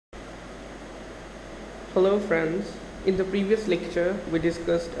Hello friends, in the previous lecture we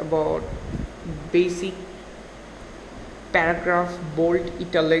discussed about basic paragraph, bold,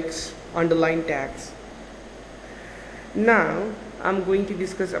 italics, underline tags. Now I'm going to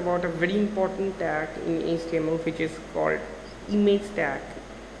discuss about a very important tag in HTML which is called image tag.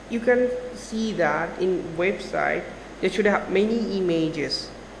 You can see that in website they should have many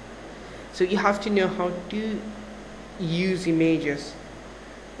images. So you have to know how to use images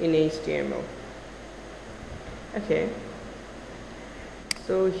in HTML. Okay,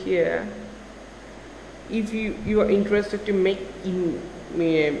 so here if you are interested to make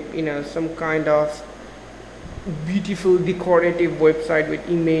some kind of beautiful decorative website with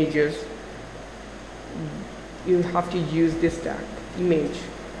images, you have to use this tag image,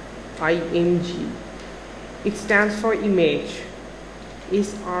 img. It stands for image.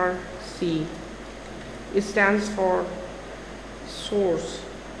 src, it stands for source.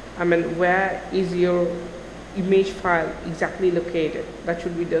 Where is your image file exactly located? That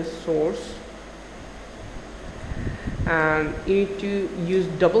should be the source. And you need to use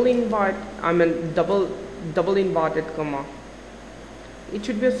double inverted comma. It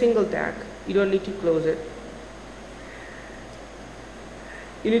should be a single tag. You don't need to close it.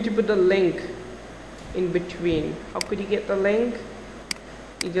 You need to put the link in between. How could you get the link?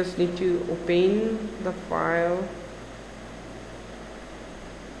 You just need to open the file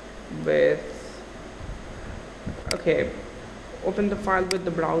open the file with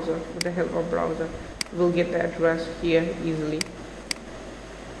the browser, with the help of browser. We'll get the address here easily.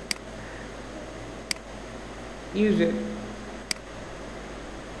 Use it.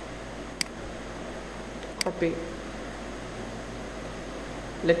 Copy.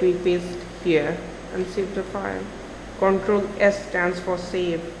 Let me paste here and save the file. Control S stands for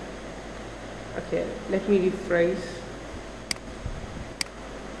save. Okay, let me refresh.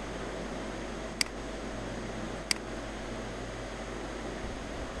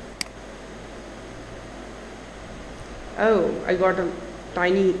 Oh, I got a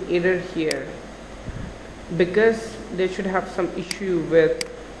tiny error here because they should have some issue with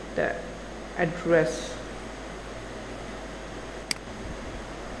the address.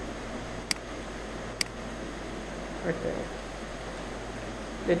 Okay,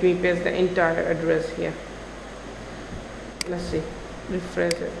 let me paste the entire address here. Let's see,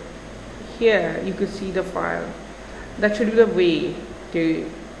 refresh it. Here you could see the file. That should be the way to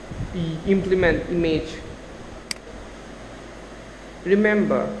implement image.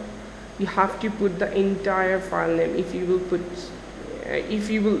 Remember, you have to put the entire file name. If you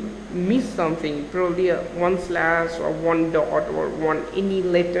will miss something, probably a one slash or one dot or one any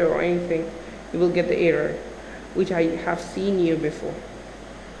letter or anything, you will get the error, which I have seen you before.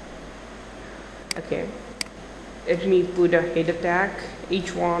 Okay, let me put a header tag.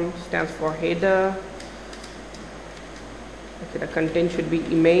 H1 stands for header. Okay, the content should be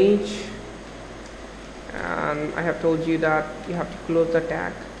image. And I have told you that you have to close the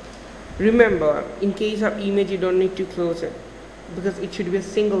tag. Remember, in case of image you don't need to close it because it should be a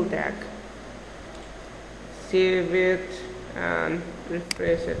single tag. Save it and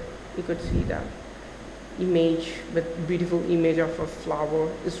refresh it. You could see that image with beautiful image of a flower.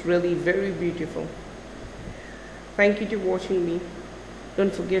 It's really very beautiful. Thank you for watching me.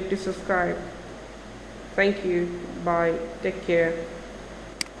 Don't forget to subscribe. Thank you. Bye. Take care.